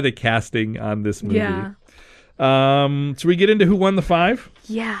done by the casting on this movie. Yeah. Should we get into who won the 5?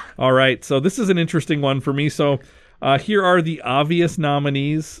 Yeah. All right. So this is an interesting one for me. So here are the obvious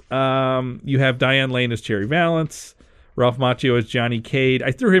nominees. You have Diane Lane as Cherry Valance, Ralph Macchio as Johnny Cade.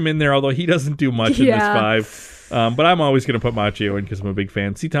 I threw him in there, although he doesn't do much in this 5. But I'm always going to put Macchio in because I'm a big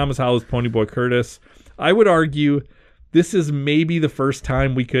fan. C. Thomas Howell as Ponyboy Curtis. I would argue this is maybe the first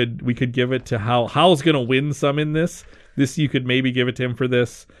time we could give it to Howell. Howell's going to win some in this. You could maybe give it to him for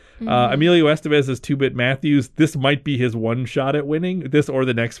this. Emilio Estevez as 2-Bit Matthews. This might be his one shot at winning. This or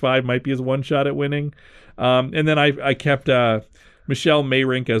the next 5 might be his one shot at winning. And then I kept Michelle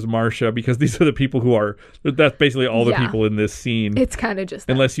Mayrink as Marcia because these are the people that's basically all the people in this scene. It's kind of just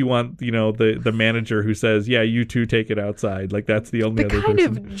that. Unless you want, the manager who says, yeah, you two take it outside. Like that's the only other person. The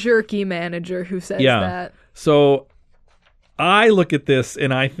kind of jerky manager who says that. So I look at this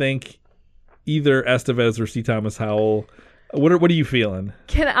and I think either Estevez or C. Thomas Howell. What are you feeling?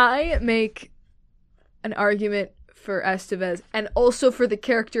 Can I make an argument for Estevez and also for the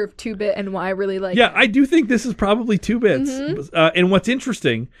character of Two-Bit and why I really like him? I do think this is probably Two-Bit's. And what's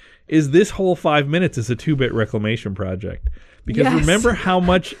interesting is this whole 5 minutes is a Two-Bit reclamation project. Because remember how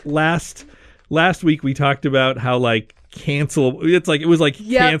much last week we talked about how like cancel it was like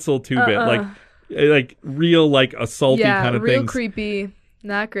cancel Two-Bit like real like assaulty kind of real things. Creepy,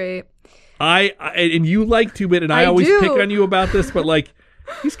 not great. And you like Two-Bit and I always pick on you about this, but like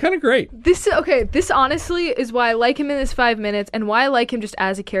he's kind of great. This honestly is why I like him in this 5 minutes and why I like him just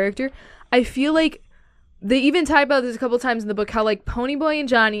as a character. I feel like they even talk about this a couple times in the book how like Ponyboy and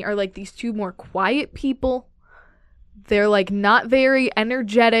Johnny are like these two more quiet people. They're like not very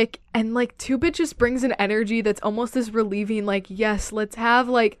energetic, and like Two-Bit just brings an energy that's almost this relieving, like, yes, let's have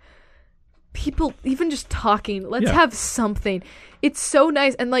like people even just talking. Let's have something. It's so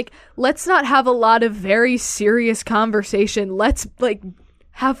nice. And like, let's not have a lot of very serious conversation. Let's like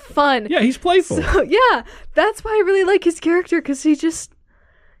have fun. Yeah, he's playful. So, yeah, that's why I really like his character, because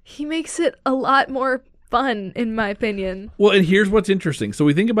he makes it a lot more fun, in my opinion. Well, and here's what's interesting. So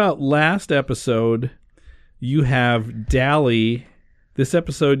we think about last episode, you have Dally. This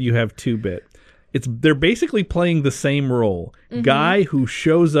episode, you have Two-Bit. They're basically playing the same role. Guy who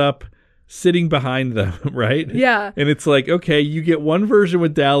shows up sitting behind them, right? Yeah. And it's like, okay, you get one version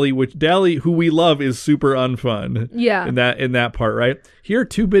with Dally, which Dally, who we love, is super unfun. Yeah. In that part, right? Here,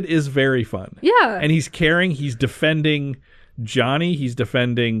 Two-Bit is very fun. Yeah. And he's caring. He's defending Johnny. He's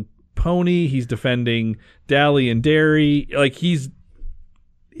defending Pony. He's defending Dally and Derry. Like, he's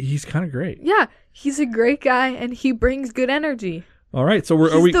kind of great. Yeah. He's a great guy, and he brings good energy. All right, so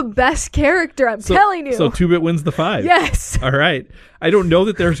he's the best character, I'm telling you. So Two-Bit wins the 5. Yes. All right. I don't know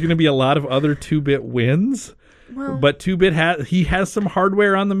that there's going to be a lot of other Two-Bit wins, but Two-Bit has some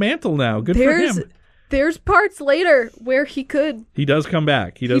hardware on the mantle now. Good for him. There's parts later where he does come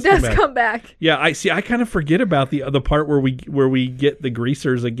back. He does come back. Yeah, I kind of forget about the part where we get the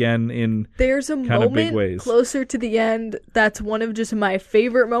greasers again in there's a kind of big ways. Moment closer to the end that's one of just my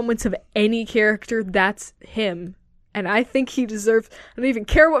favorite moments of any character. That's him. And I think he deserves, I don't even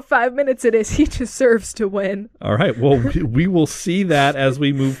care what 5 minutes it is, he deserves to win. All right. Well, we will see that as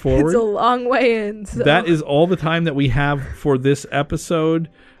we move forward. It's a long way in. So. That is all the time that we have for this episode.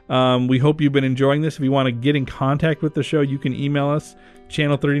 We hope you've been enjoying this. If you want to get in contact with the show, you can email us,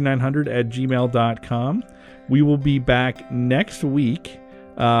 channel3900@gmail.com. We will be back next week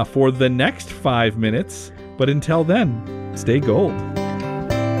for the next 5 minutes. But until then, stay gold.